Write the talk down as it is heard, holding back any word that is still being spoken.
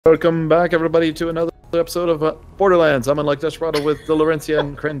Welcome back, everybody, to another episode of Borderlands. I'm unlike Desperado with the Laurencija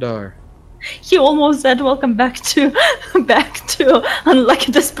and Krendar. He almost said welcome back to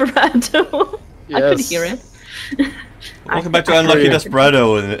Unlucky Desperado. Yes. I could hear it. Welcome back to Unlucky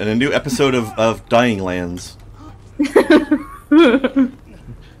Desperado and a new episode of Dying Lands. New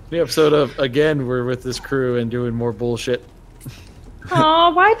episode of, again, we're with this crew and doing more bullshit.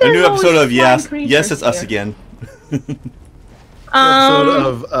 Oh, why A new episode of Yes, It's Us Again.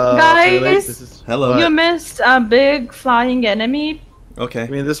 Guys, Hello. you missed a big flying enemy. Okay.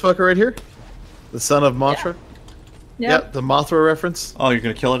 You mean this fucker right here? The son of Mothra? Yeah, the Mothra reference. Oh, you're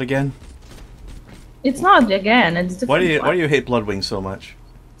gonna kill it again? It's not again. It's different. Why do you hate Bloodwing so much?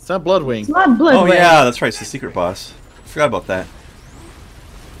 It's not Bloodwing. It's not Bloodwing. Oh yeah, that's right. It's the secret boss. Forgot about that.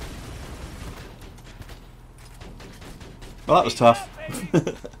 Well, that was tough.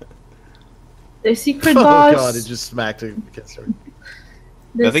 The secret boss. Oh god, it just smacked against her.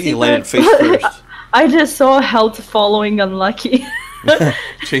 I think he landed face first. I just saw Health following Unlucky.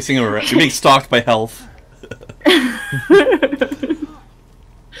 Chasing him around. You're being stalked by Health.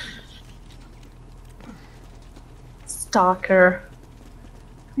 Stalker.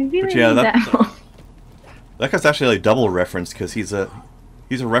 I really But yeah, need that guy's actually like double reference because he's a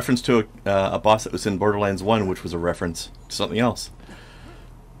reference to a boss that was in Borderlands 1, which was a reference to something else.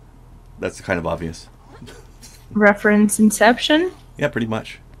 That's kind of obvious. Reference Inception? Yeah, pretty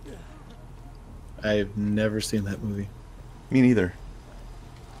much. I've never seen that movie. Me neither.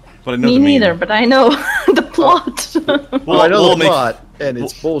 But I know Me the neither, but I know the plot. Well, I know the plot, and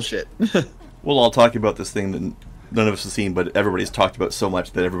it's bullshit. We'll all talk about this thing that none of us have seen, but everybody's talked about so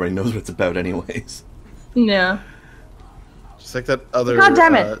much that everybody knows what it's about anyways. Yeah. Just like that other God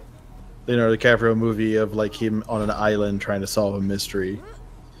damn it. Leonardo DiCaprio movie of like him on an island trying to solve a mystery.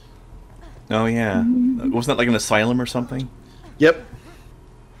 Oh yeah. Wasn't that like an asylum or something? Yep.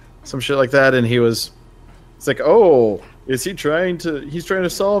 Some shit like that, and it's like, oh, he's trying to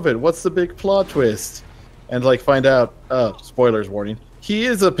solve it. What's the big plot twist? And like find out, spoilers warning, he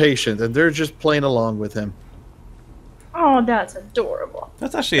is a patient and they're just playing along with him. Oh, that's adorable.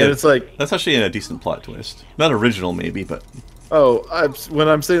 That's actually that's actually a decent plot twist. Not original maybe, but when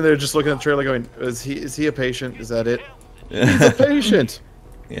I'm sitting there just looking at the trailer going, is he a patient? Is that it? He's a patient.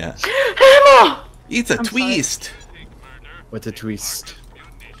 Yeah. Emma! It's a twist. What's a twist?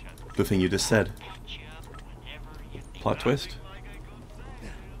 The thing you just said. Plot twist?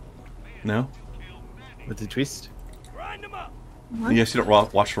 No? What's a twist? What? Yes, you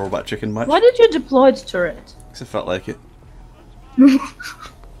don't watch Robot Chicken much? Why did you deploy the turret? Because I felt like it.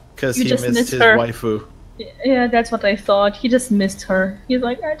 Because You he just missed missed his her. waifu. Yeah, that's what I thought. He just missed her. He's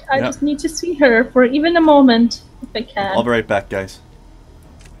like, I just need to see her for even a moment, if I can. I'll be right back, guys.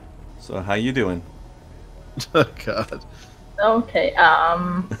 So, how you doing? Oh god. Okay,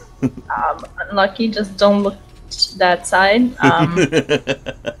 Unlucky, just don't look that side.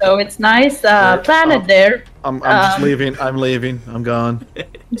 So it's nice. Planet there. I'm just leaving. I'm leaving. I'm gone.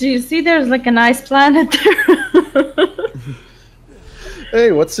 Do you see there's like a nice planet there?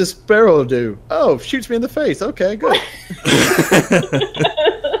 Hey, what's this sparrow do? Oh, shoots me in the face. Okay, good.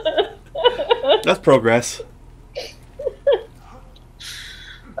 That's progress.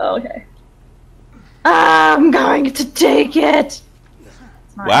 Okay. I'm going to take it!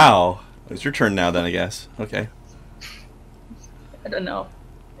 Wow. It's your turn now then, I guess. Okay. I don't know.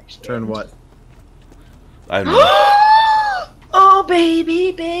 Turn what? I don't know. Oh,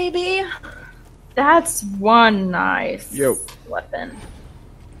 baby, baby! That's one nice weapon.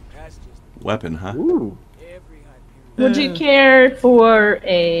 Weapon, huh? Ooh. Would you care for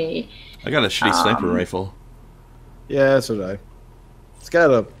a... I got a shitty sniper rifle. Yeah, that's what It's got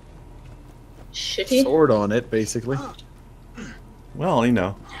a shitty sword on it, basically. Well, you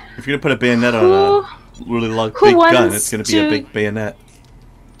know, if you're gonna put a bayonet on a really big gun, it's gonna be a big bayonet.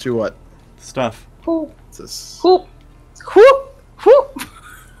 To what? Stuff. Who? Who?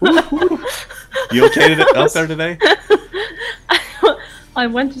 You okay out there today? I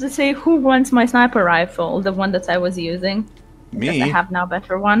wanted to say, who wants my sniper rifle? The one that I was using. Me? Because I have now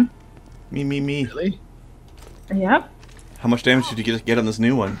better one. Me. Really? Yep. How much damage did you get on this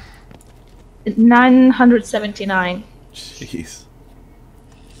new one? 979. Jeez.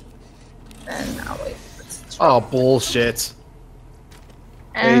 And now wait. Oh, bullshit.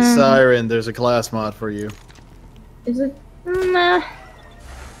 Hey, Siren, there's a class mod for you. Is it? Nah.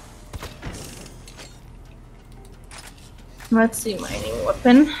 Let's see my new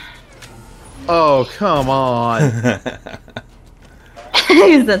weapon. Oh, come on.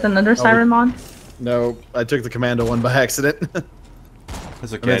 Is that another Siren mod? No, I took the commando one by accident.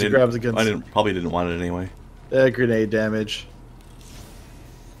 That's okay. I probably didn't want it anyway. Grenade damage.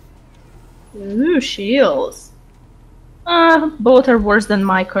 Ooh, shields. Both are worse than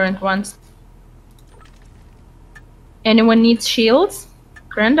my current ones. Anyone needs shields?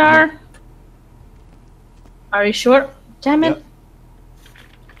 Krendar? Are you sure? Damn it. Yep.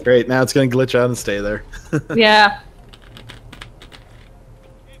 Great, now it's gonna glitch out and stay there. Yeah.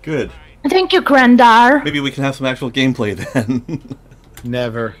 Good. Thank you, Krendar. Maybe we can have some actual gameplay then.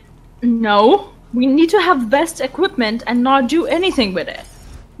 Never. No, we need to have best equipment and not do anything with it.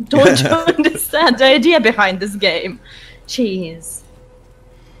 Don't you understand the idea behind this game? Jeez.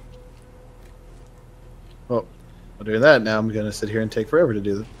 Well, while doing that, now I'm gonna sit here and take forever to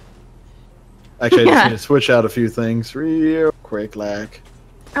do that. Actually, I just need to switch out a few things real quick, like.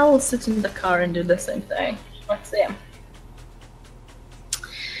 I will sit in the car and do the same thing. Let's see.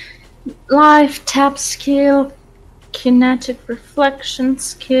 Life tap skill, kinetic reflection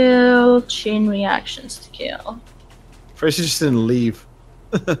skill, chain reaction skill. First, you just didn't leave.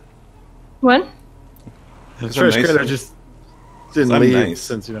 What? First, nice. Krendar just didn't I'm leave nice.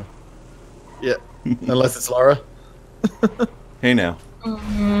 since, you know. Yeah, unless it's Laura. Hey now.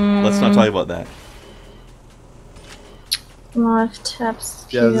 Let's not talk about that. Life tap Yeah,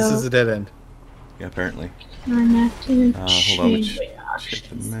 skill. this is a dead end. Yeah, apparently. Kinetic Hold on, chain let's check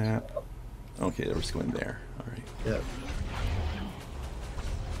reaction. the map. Okay, we're just going there. Alright. Yeah.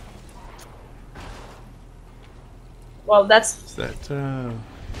 Well, that's Is that,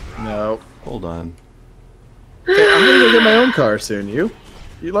 No. hold on. Okay, I'm gonna go get my own car soon. You,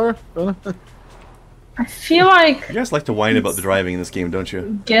 Laura? I feel like You guys like to whine about the driving in this game, don't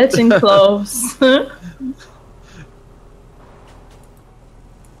you? getting close. There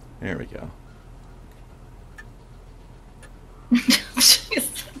we go.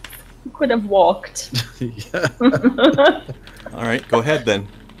 Jeez. Could have walked. Yeah. Alright, go ahead then.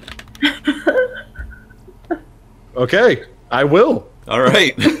 Okay, I will.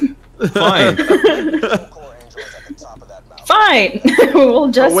 Alright. Fine. Fine.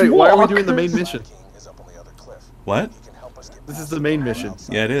 We'll just Oh wait, walk. why are we doing the main mission? What? This is the main mission.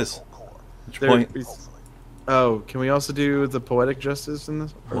 Yeah, it is. Which There point? is- Oh, can we also do the poetic justice in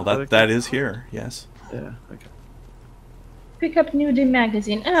this? Or Well, poetic- that is here, yes. Yeah. Okay. Pick up nudie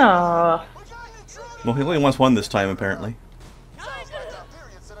magazine. Oh. Well, he only wants one this time, apparently.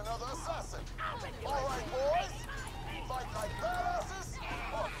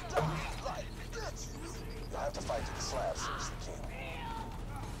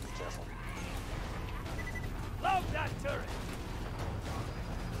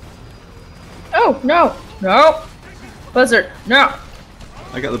 Oh, no. No. Buzzard. No.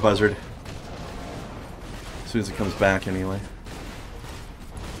 I got the buzzard. As soon as it comes back, anyway.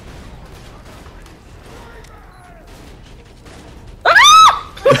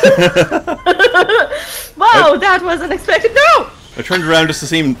 Wow, that was unexpected. No! I turned around just the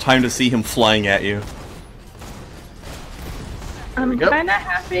same time to see him flying at you. I'm go. kinda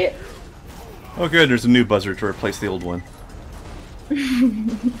happy. Oh good, there's a new buzzard to replace the old one.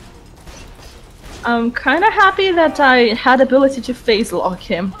 I'm kinda happy that I had ability to phase lock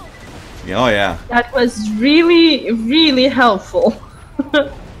him. Yeah, oh yeah. That was really, really helpful.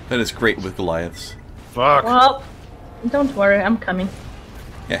 That is great with Goliaths. Fuck. Well, don't worry, I'm coming.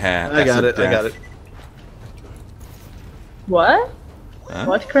 Yeah, I got it. I got it. What? Huh?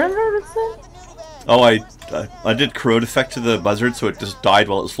 What Krendar said? Oh, I did corrode effect to the buzzard, so it just died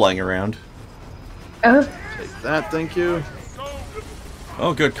while it was flying around. Oh, Take that, thank you.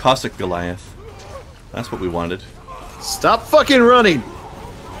 Oh good, caustic Goliath. That's what we wanted. Stop fucking running!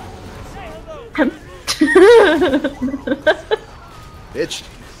 Bitch.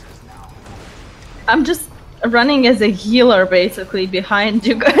 I'm just running as a healer, basically, behind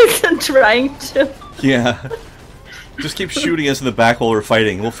you guys and trying to. Yeah. Just keep shooting us in the back while we're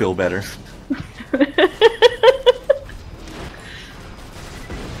fighting. We'll feel better.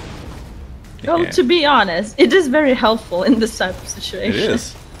 Well, Yeah. to be honest, it is very helpful in this type of situation. It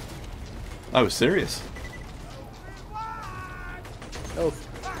is. I was serious. Oh,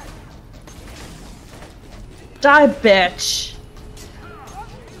 Die, bitch!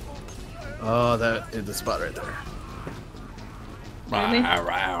 oh, that is the spot right there. Really?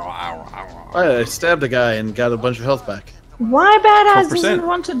 I stabbed a guy and got a bunch of health back. Why Badass 12%. doesn't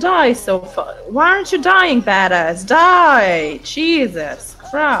want to die so far? Why aren't you dying, Badass? Die! Jesus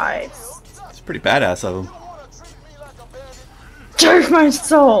Christ! It's pretty badass of him. Take my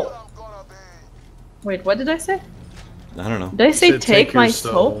soul! Wait, what did I say? I don't know. Did I say Said, take your my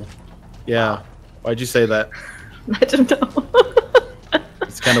soul? Yeah. Why'd you say that? I don't know.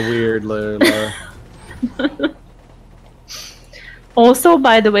 It's kind of weird, Laura. Also,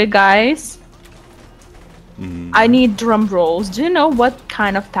 by the way, guys, I need drum rolls. Do you know what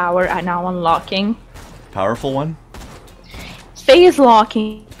kind of power I'm now unlocking? Powerful one? Phase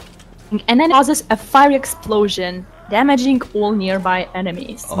locking, and then it causes a fire explosion, damaging all nearby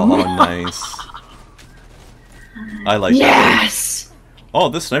enemies. Oh, nice. I like that. Yes! Oh,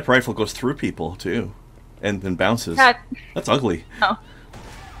 this sniper rifle goes through people, too. And then bounces. That's ugly. Oh.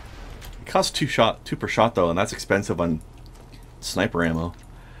 It costs 2 per shot, though, and that's expensive on sniper ammo.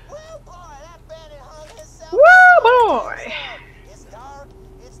 Woo boy! It's dark,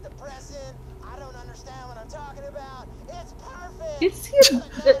 it's depressing, I don't understand what I'm talking about. It's perfect. Is he...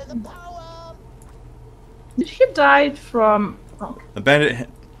 Did he die from... Oh. A bandit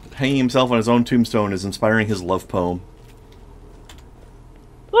hanging himself on his own tombstone is inspiring his love poem.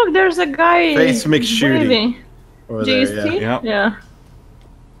 Look, there's a guy... Face McShooty. waving. Over Do you there, see? Yeah. Yeah.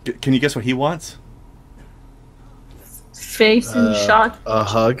 Can you guess what he wants? Face and shot. A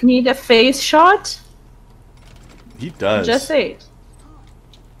hug. Need a face shot? He does. Just say it.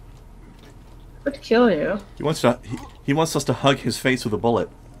 Could kill you. He wants to. He wants us to hug his face with a bullet.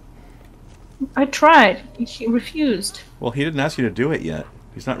 I tried. He refused. Well, he didn't ask you to do it yet.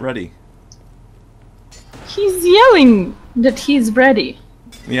 He's not ready. He's yelling that he's ready.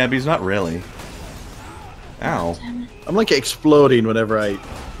 Yeah, but he's not really. Ow. I'm like exploding whenever I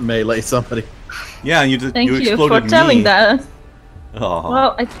melee somebody. Yeah, you Thank you exploded for telling me. that. Oh.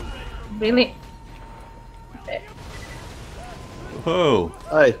 Well, I really... Whoa.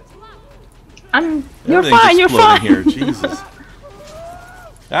 Hi. You're Everything's fine, you're exploding fine! here. Jesus.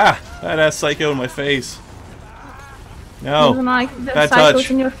 Ah! That ass psycho in my face. Doesn't No. like the Bad cycles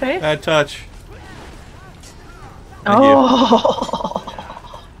touch. in your face? Bad touch. Thank Oh!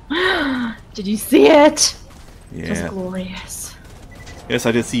 Did you see it? you. It was Yeah. glorious. Yes,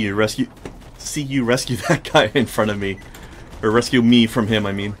 I did see you rescue that guy in front of me. Or rescue me from him,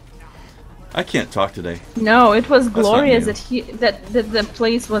 I mean. I can't talk today. No, it was not glorious new. that the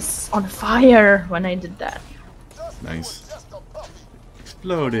place was on fire when I did that. Nice.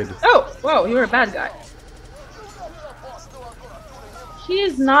 Exploded. Oh, whoa, you're a bad guy. He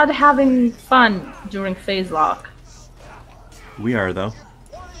is not having fun during phase lock. We are, though.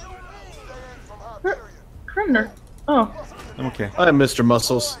 Krendar. Oh, I'm okay. I'm Mr.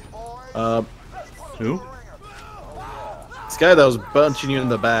 Muscles. Who? This guy that was bunching you in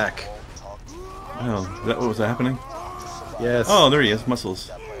the back. Oh, is that what was happening? Yes. Oh, there he is. Muscles.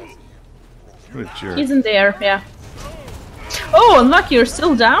 What a jerk. he's in there, yeah. Oh, unlucky, you're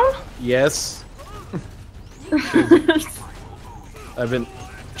still down? Yes. I've been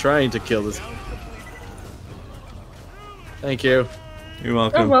trying to kill this. Thank you. You're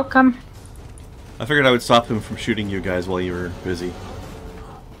welcome. You're welcome. I figured I would stop him from shooting you guys while you were busy.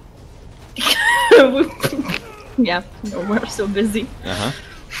 Yeah, no, we're so busy. Uh-huh.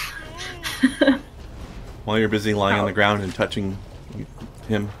 While you're busy lying on the ground and touching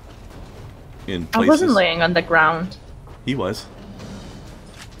him in places. I wasn't laying on the ground. He was.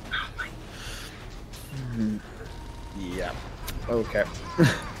 Yeah. Okay.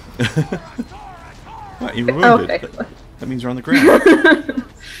 What, you were wounded. Okay. That means you're on the ground.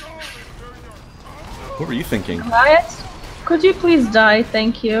 What were you thinking? Goliath? Could you please die?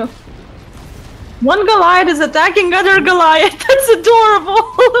 Thank you. One Goliath is attacking other Goliath. That's adorable.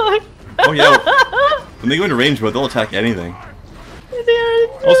 Oh yeah. When they go into range mode, they'll attack anything. They're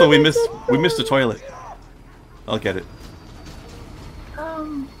Also, we missed a toilet. I'll get it.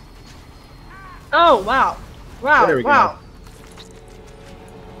 Oh wow! Wow! There we go. Wow!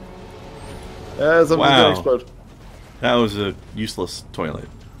 Something's Wow. gonna explode. That was a useless toilet.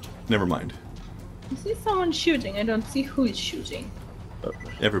 Never mind. I see someone shooting. I don't see who is shooting.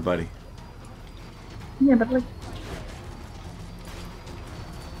 Everybody. Yeah, but like.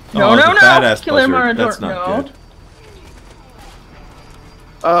 Oh, No, the no, no! badass Killer buzzard. Marador. That's not No. good.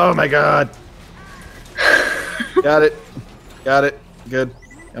 Oh my god. Got it. Got it. Good.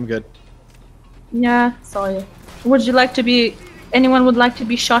 I'm good. Yeah, saw you. Would you like to be? Anyone would like to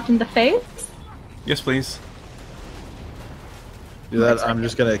be shot in the face? Yes, please. Do that. I'm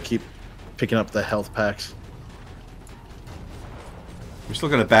just gonna keep picking up the health packs. We still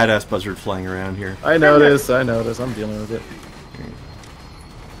got a badass buzzard flying around here. I notice. I notice. I'm dealing with it.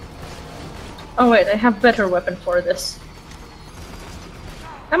 Oh wait, I have better weapon for this.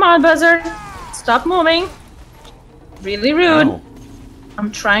 Come on, buzzard! Stop moving! Really rude. Ow.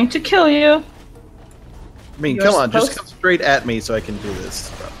 I'm trying to kill you. I mean, You're come on, just supposed- come straight at me so I can do this.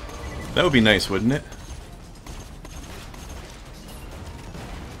 That would be nice, wouldn't it?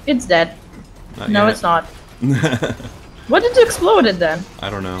 It's dead. Not No, yet. it's not. What did you explode it then? I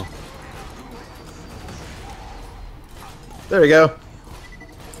don't know. There we go.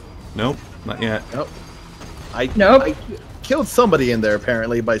 Nope, not yet. Nope. Nope. I killed somebody in there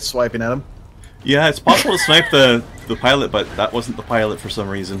apparently by swiping at him. Yeah, it's possible to snipe the pilot, but that wasn't the pilot for some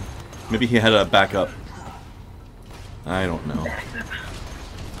reason. Maybe he had a backup. I don't know.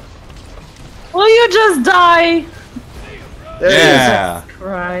 Will you just die? There he is. Yeah!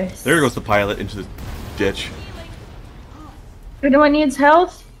 Christ. There goes the pilot into the ditch. Anyone needs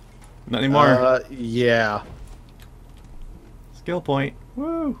health? Not anymore. Yeah. Skill point.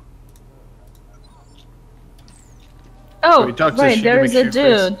 Woo! Oh, we talked to right, Shooty there's a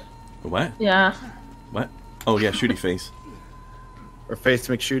McShootface? dude. What? Yeah. What? Oh yeah, shooty face. Or face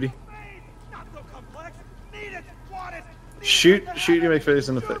McShooty. Not so complex. Need it. Want it. Shoot you McFace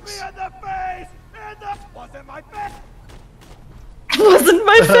in the face. In the face. In the. Wasn't my best. Wasn't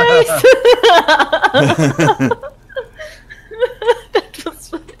my face. That was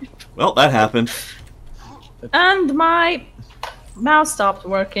funny. Well, that happened. And my mouse stopped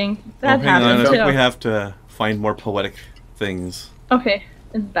working. That Oh, hang on, I happened think too. we have to find more poetic things. Okay,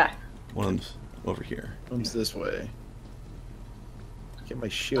 it's back. One of them's over here. Comes this way. Get my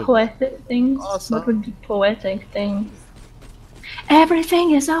shield. Poetic things? Awesome. What would be poetic things?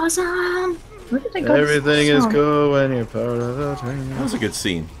 Everything is awesome! Where did I go? Everything is cool when you're part of the That team. was a good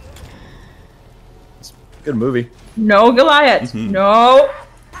scene. Good movie. No, Goliath! Mhm. No!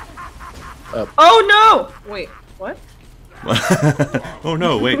 Up. Oh no! Wait, what? Oh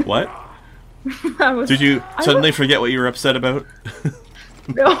no, wait, what? I was, Did you I suddenly forget what you were upset about?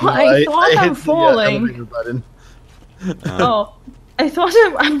 No, I thought hit I'm the, falling. elevator button. Oh, I thought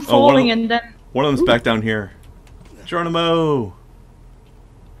I'm one falling of- and then. One of them's back down here. Geronimo!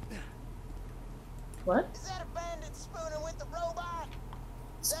 What? Is that a bandit spooning with the robot?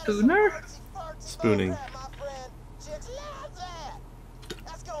 Spooner? Spooning.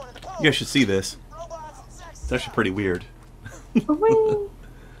 That's going in the post. You guys should see this. Robots and sex It's actually pretty weird. Wing.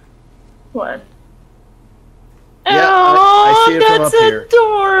 What? Yeah, Oh, I see it from that's up here.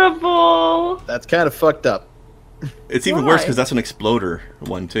 adorable. That's kind of fucked up. It's even worse Why? because that's an exploder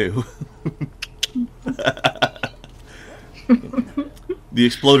one too. The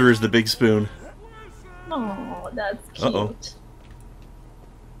exploder is the big spoon. Oh, that's cute. Uh-oh.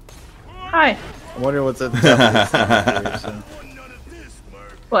 Hi. I'm wondering what's at the top of this thing here, so.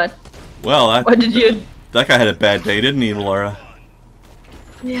 What? Well, What did you? that guy had a bad day, didn't he, Laura?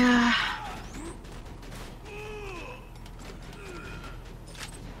 Yeah.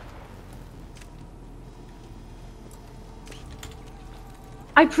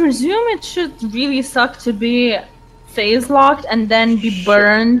 I presume it should really suck to be phase locked and then be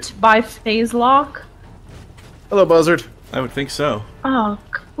burned by phase lock. Hello, Buzzard. I would think so. Oh,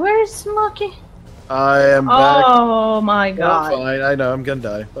 where's Smokey? I am back. Oh my I'm god. fine. I know I'm gonna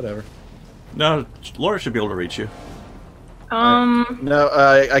die. Whatever. No, Laura should be able to reach you. No,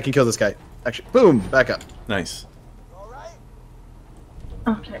 I can kill this guy. Actually, boom, back up. Nice. All right.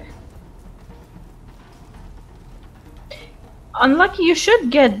 Okay. Unlucky, you should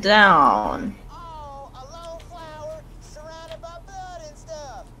get down. Oh, a lone flower surrounded by blood and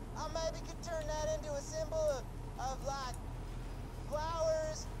stuff. I maybe could turn that into a symbol of like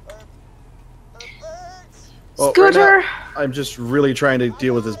flowers or birds. Well, right Scooter. now, I'm just really trying to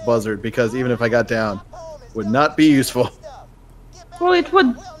deal with this buzzard because even if I got down, would not be useful. Well, it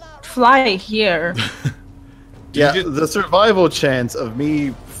would fly here. Yeah, you ju- the survival chance of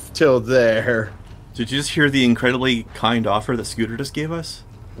me till there. Did you just hear the incredibly kind offer that Scooter just gave us?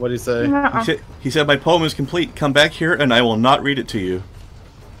 What do you say? He said, my poem is complete. Come back here and I will not read it to you.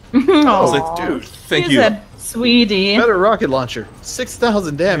 I was Aw. like, dude, Thank He's you. a sweetie. better rocket launcher,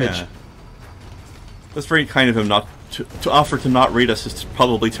 6,000 damage. Yeah. That's very kind of him not to offer to not read us. It's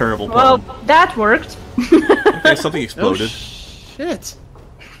probably terrible Well, poem. that worked. Okay, something No exploded. shit.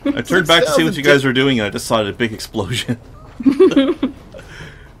 I turned back to see what 6,000 you guys were doing and I just saw a big explosion.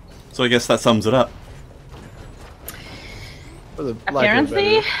 So I guess that sums it up. For the lack of a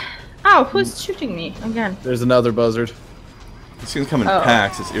Apparently. better- Oh, who's shooting me again? There's another buzzard. These things come in Oh.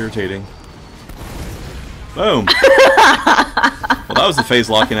 packs. It's irritating. Boom. Well, that was the phase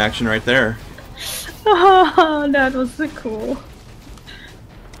lock in action right there. Oh, that was so cool.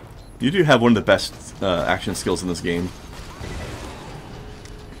 You do have one of the best action skills in this game.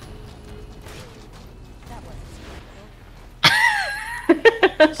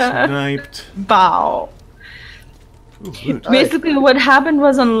 Sniped. Bow. Ooh, loot. Basically, what happened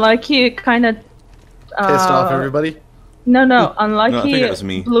was Unlucky kind of Pissed off everybody. No, No, I Unlucky think that was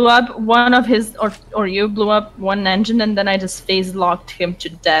me. blew up one of his, or you blew up one engine, and then I just phase locked him to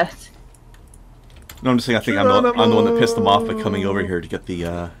death. No, I'm just saying. I think I'm the one that pissed them off by coming over here to get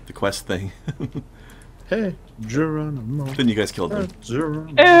the quest thing. Hey, Geronimo. Then you guys killed them.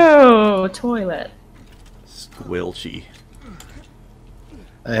 Geronimo. Oh, toilet. Squelchy.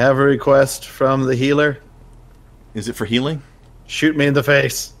 I have a request from the healer. Is it for healing? Shoot me in the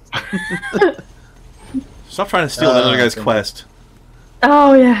face. Stop trying to steal that other guy's quest.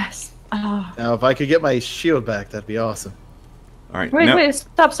 Oh yes. Oh. Now, if I could get my shield back, that'd be awesome. All right. Wait, now wait,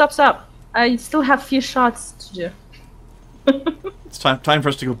 stop. I still have few shots to do. it's time for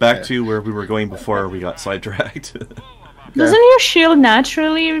us to go back to where we were going before we got sidetracked. Doesn't your shield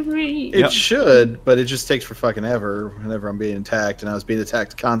naturally It should, but it just takes for fucking ever whenever I'm being attacked, and I was being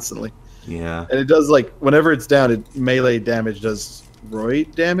attacked constantly. Yeah. And it does, like, whenever it's down, it melee damage does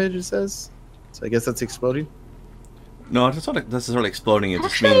roid damage, it says. So I guess that's exploding. No, it's not necessarily exploding. It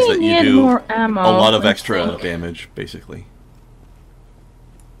just Actually, means that need you do more ammo, a lot of I extra think. damage, basically.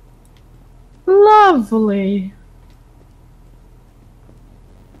 Lovely.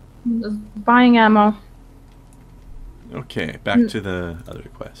 Just buying ammo. Okay, back to the other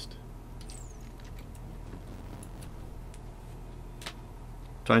quest.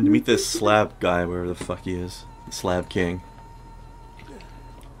 Trying to meet this slab guy, wherever the fuck he is. The slab king.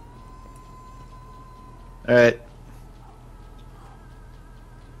 Alright.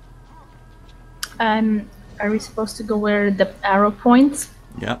 Are we supposed to go where the arrow points?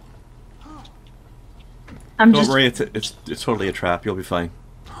 Yeah. I'm Don't just. worry, it's totally a trap. You'll be fine.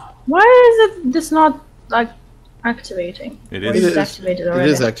 Why is it this not like activating? It Or is. it activated already?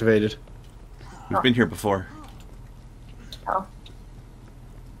 It is activated. We've been here before. Oh.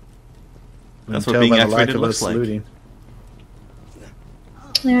 That's Tell what being by the lack activated of looks us like. looting.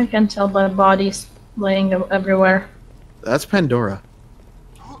 Yeah, I can tell by bodies laying everywhere. That's Pandora.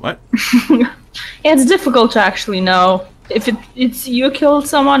 What? Yeah, it's difficult to actually know if it's you killed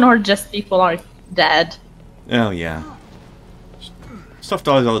someone or just people are dead. Oh, yeah. Stuff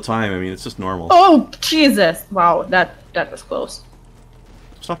dies all the time. I mean, it's just normal. Oh Jesus! Wow, that was close.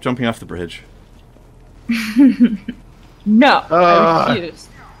 Stop jumping off the bridge. No, Ah. I refuse.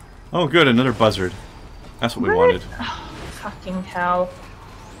 Oh, good, another buzzard. That's what we What? wanted. Fucking hell!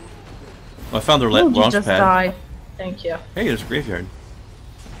 Well, I found their Would you launch just pad. die? Thank you. Hey, there's a graveyard.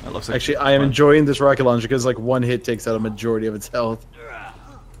 That looks like Actually, I am fun. enjoying this rocket launcher because, like, one hit takes out a majority of its health.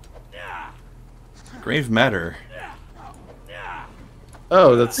 Grave matter.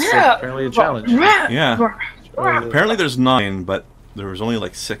 Oh, that's apparently a challenge. Yeah. Apparently there's 9, but there was only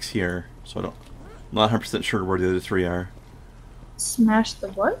like 6 here, so I'm not 100% sure where the other 3 are. Smash the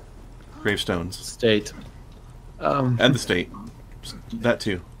what? Gravestones. State. And the state. That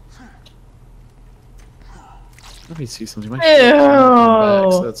too. Let me see something. My Ew. shit's not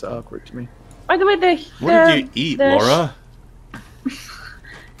back, so that's awkward to me. By the way, What did you eat, Laura?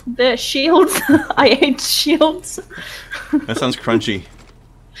 The shields. I ate shields. That sounds crunchy.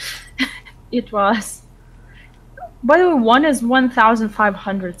 It was. By the way, one is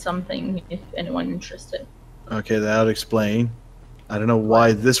 1,500 something. If anyone interested. Okay, that would explain. I don't know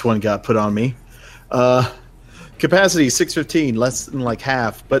why this one got put on me. Capacity 615, less than like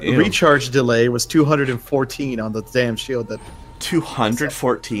half, but Ew. recharge delay was 214 on the damn shield. That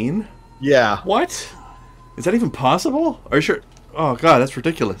 214? yeah. What? Is that even possible? Are you sure? Oh god, that's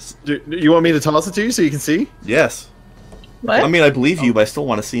ridiculous. Do you want me to toss it to you so you can see? Yes. What? I mean, I believe you, but I still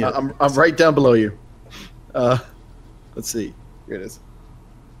want to see it. I'm right down below you. Let's see. Here it is.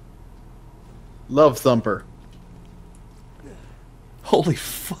 Love Thumper. Holy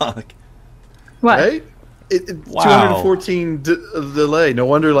fuck. What? Right? Wow. 214 delay. No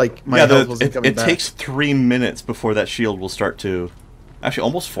wonder, like, my Yeah, health wasn't coming it back. takes 3 minutes before that shield will start to... Actually,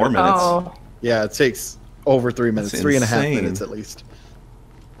 almost 4 minutes. Oh. Yeah, it takes over 3 minutes. That's 3.5 insane. minutes at least.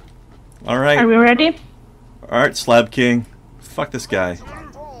 Alright. Are we ready? Alright, Slab King. Fuck this guy.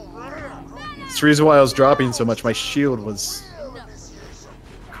 It's the reason why I was dropping so much. My shield was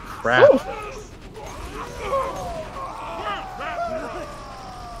crap. Ooh.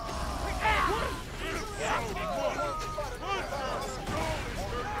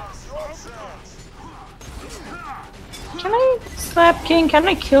 Can I, Slap King, can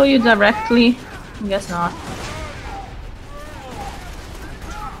I kill you directly? I guess not.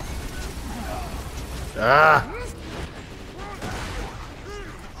 Ah!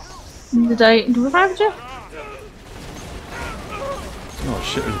 Did I revive you? Oh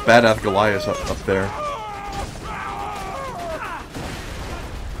shit, there's badass Goliath up there.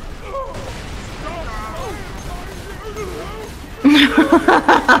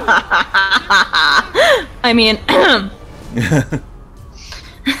 I mean,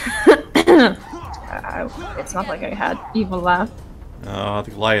 it's not like I had evil laugh. Oh,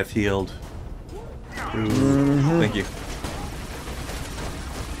 the Goliath healed. Ooh, thank you.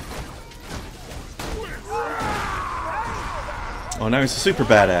 Oh, now he's a super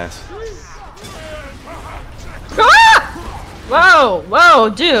badass. Whoa, whoa,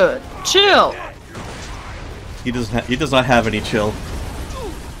 dude, chill. He does not have any chill.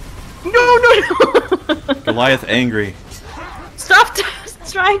 No, no, no. Goliath angry. Stop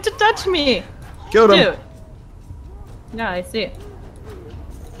trying to touch me. Killed him. Dude. Yeah, I see.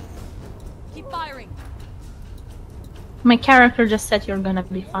 Keep firing. My character just said you're gonna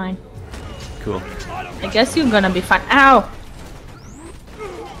be fine. Cool. I guess you're gonna be fine. Ow!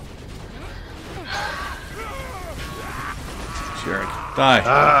 Jerk. Die.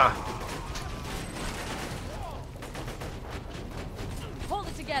 Ah. Hold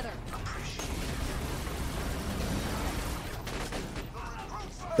it together.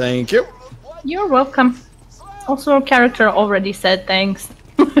 Thank you. You're welcome. Also, our character already said thanks.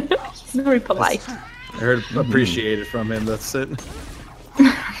 He's very polite. I heard appreciated from him. That's it.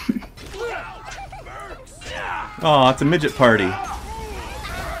 Oh, it's a midget party.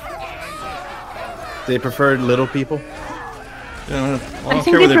 They preferred little people. Yeah, well, I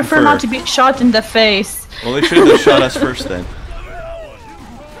think they prefer not to be shot in the face. Well, they should have shot us first then.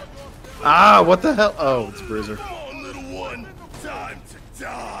 Ah, what the hell? Oh, it's Bruiser. Little one, time to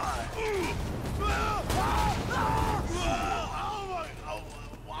die.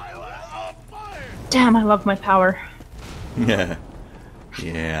 Damn, I love my power. Yeah.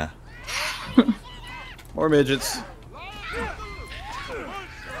 Yeah. More midgets.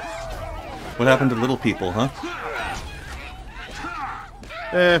 What happened to little people, huh?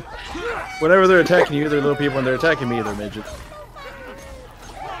 Whenever they're attacking you, they're little people. When they're attacking me, they're midgets.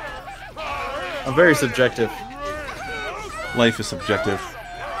 I'm very subjective. Life is subjective.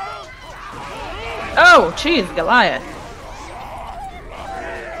 Oh, jeez, Goliath.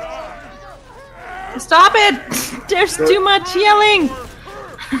 Stop it! There's too much yelling!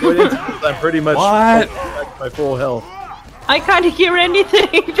 I'm pretty much What? at my full health. I can't hear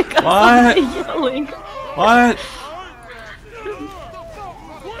anything because What? of the yelling. What?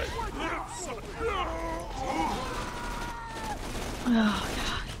 Oh,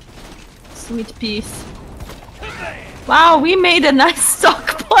 God. Sweet peace. Wow, we made a nice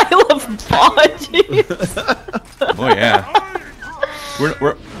stockpile of bodies. Oh yeah.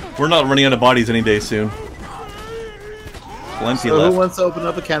 We're not running out of bodies any day soon. Plenty So left. who wants to open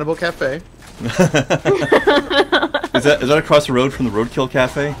up a cannibal cafe? Is that across the road from the Roadkill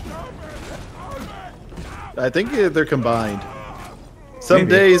Cafe? I think they're combined. Some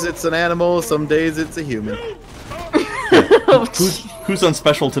Maybe. days it's an animal, some days it's a human. Who's on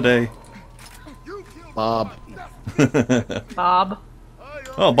special today? Bob. Bob.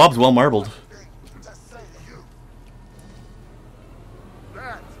 Oh, Bob's well marbled.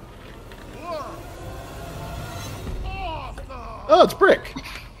 Oh, it's Brick.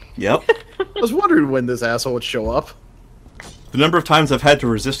 Yep. I was wondering when this asshole would show up. The number of times I've had to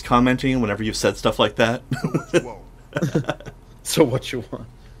resist commenting whenever you've said stuff like that. So what you want?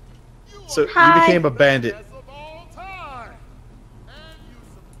 So Hi. you became a bandit.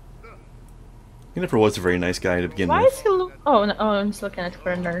 He never was a very nice guy to begin Why with. is he oh, no, I'm just looking at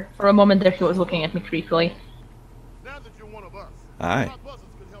Krendar. For a moment there he was looking at me creepily. Now that you're one of us, Aye. my buzzers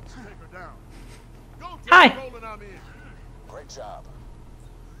can help you take her down. Go tell Hi. Roland I'm in. Great job.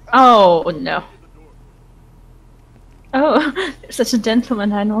 Oh, no. Oh, you're such a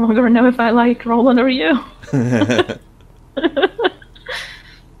gentleman. I no longer know if I like Roland or you.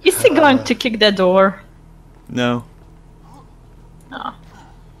 Is he going to kick the door? No. No.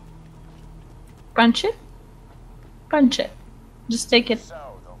 Punch it? Punch it. Just take it.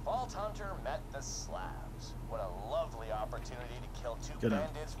 So, the Vault Hunter met the Slavs. What a lovely opportunity to kill two Good.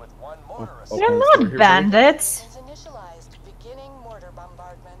 bandits with one mortar Oh, They're Open the door not here, bandits. Is initialized. Beginning mortar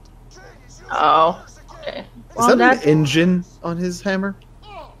bombardment. Oh, okay. Is Well, that an engine on his hammer?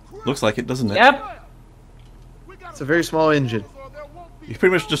 Looks like it, doesn't it? Yep. It's a very small engine. He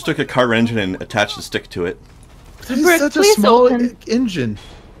pretty much just took a car engine and attached a stick to it. That is Brick, such a please small open. engine.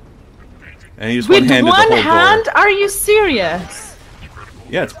 And he just With one-handed the one whole hand? door. Are you serious?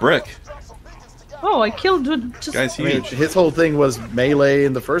 Yeah, it's Brick. Oh, I killed with just. Guy's I mean, huge. his whole thing was melee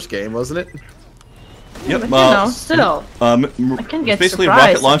in the first game, wasn't it? Yep. But, you know, still. I can get basically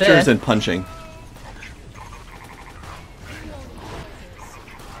surprised rocket a launchers bit. and punching.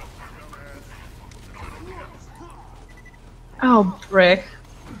 Oh, Brick.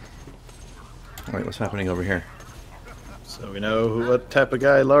 Alright, what's happening over here? So we know what type of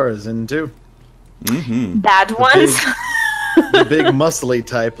guy Laura's into. Mm-hmm. Bad ones. The big muscly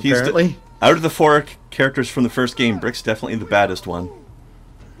type, He's apparently. Out of the four characters from the first game, Brick's definitely the baddest one.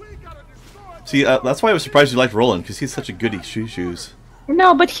 See, that's why I was surprised you liked Roland, because he's such a goody shoes.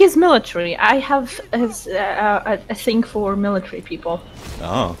 No, but he's military. I have a thing for military people.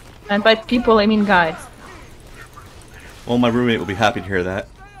 Oh. And by people, I mean guys. Well, my roommate will be happy to hear that.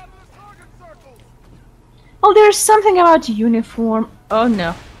 Oh, there's something about uniform. Oh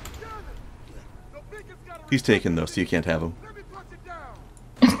no. He's taken though, so you can't have him.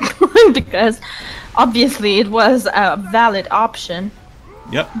 Because obviously it was a valid option.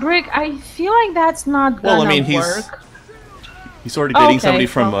 Yep. Brick, I feel like that's not gonna Well, I mean, work. he's already dating Okay, somebody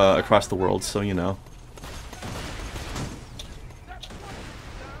from well. across the world, so you know.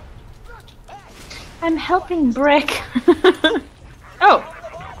 I'm helping Brick. Oh.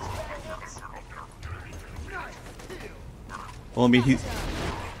 Well, I mean,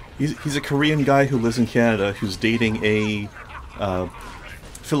 he's a Korean guy who lives in Canada who's dating a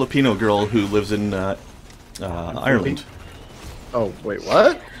Filipino girl who lives in Ireland. Oh, wait,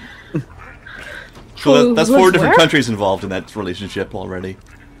 what? So that's Who 4 lives different where? countries involved in that relationship already.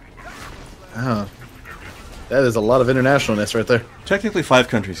 Oh. That is a lot of internationalness right there. Technically 5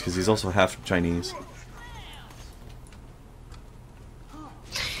 countries, because he's also half Chinese.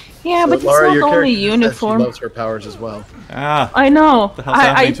 Yeah, So, but it's Laura, not your only character says uniform. She loves her powers as well. Ah, I know. what the hell's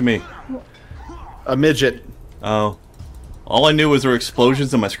happening to me? A midget. Oh. All I knew was there were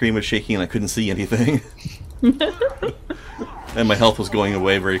explosions and my screen was shaking and I couldn't see anything. And my health was going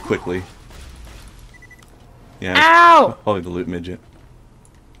away very quickly. Yeah, Ow! probably the loot midget.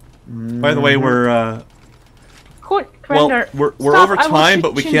 By the way, we're Krendar, we're stop, over I will time, shoot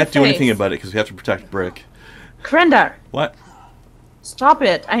but we you in the can't do anything face. about it because we have to protect Brick. Krendar, What? stop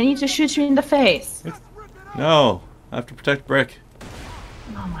it. I need to shoot you in the face. No, I have to protect Brick.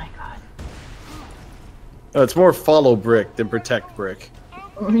 Oh my god. It's more follow Brick than protect Brick.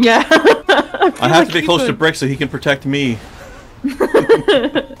 Yeah. I have to be close to Brick so he can protect me.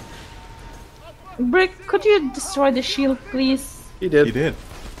 Brick, could you destroy the shield, please? He did. He did.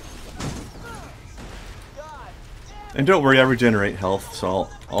 And don't worry, I regenerate health, so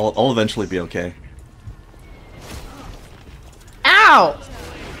I'll eventually be okay. Ow!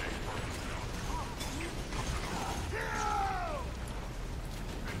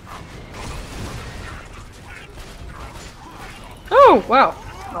 Oh, wow.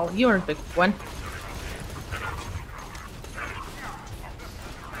 Oh, you're a big one.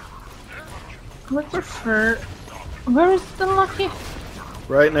 I would prefer... Where is the lucky?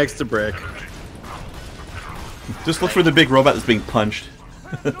 Right next to Brick. Just look for the big robot that's being punched.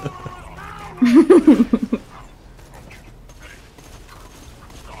 I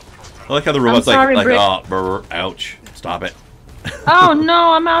like how the robot's sorry, like, Brick. oh, brr, ouch, stop it. Oh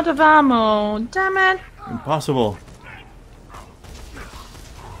no, I'm out of ammo. Damn it. Impossible.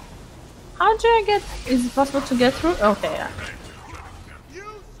 How do I get... Is it possible to get through? Okay, yeah.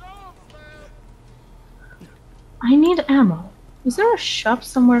 I need ammo. Is there a shop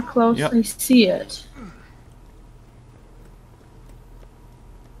somewhere close? Yep. I see it.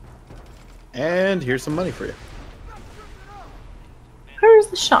 And here's some money for you. Where is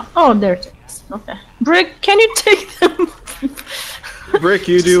the shop? Oh, there it is. Okay. Brick, can you take them? Brick,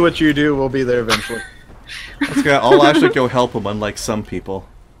 you do what you do. We'll be there eventually. Okay, I'll actually go help him, unlike some people.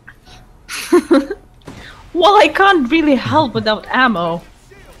 Well, I can't really help without ammo.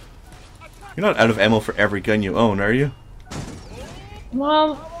 You're not out of ammo for every gun you own, are you?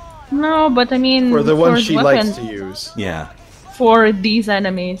 Well, no, but I mean... For the one she likes weapons- to use. Yeah. For these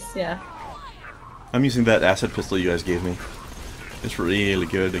enemies, yeah. I'm using that acid pistol you guys gave me. It's really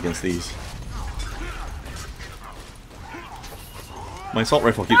good against these. My assault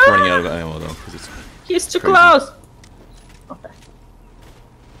rifle keeps running out of ammo though, because it's... He's too Crazy. close! Okay.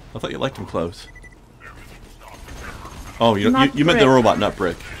 I thought you liked him close. Oh, you Not meant the Brick. robot, not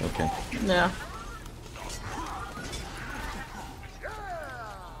Brick. Okay. Yeah.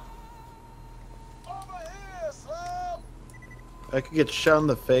 Over here, Slab! I could get shot in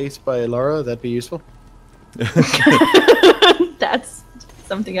the face by Laura. That'd be useful. That's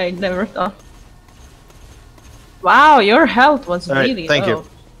something I never thought. Wow, your health was All right, really thank low. you.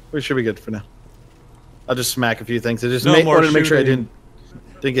 We should be good for now. I'll just smack a few things. I just No more wanted to make sure I shooting.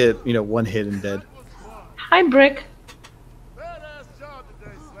 didn't get, you know, one hit and dead. Hi, Brick. Badass job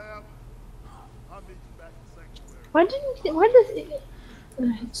today, Slab. I'll meet you back in Sanctuary. Why does it...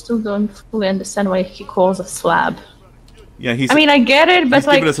 I still don't fully understand why he calls a slab. Yeah, he's. I mean, I get it, but he's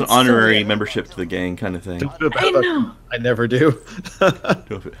like... giving us an it's still honorary weird. membership to the gang, kind of thing. I know. I never do.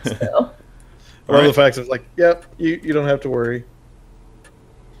 Still. I love the fact of like, yep, you don't have to worry.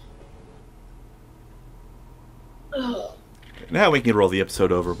 Now we can roll the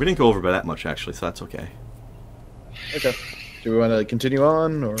episode over. We didn't go over by that much, actually, so that's okay. Okay. Do we want to continue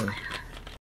on, or?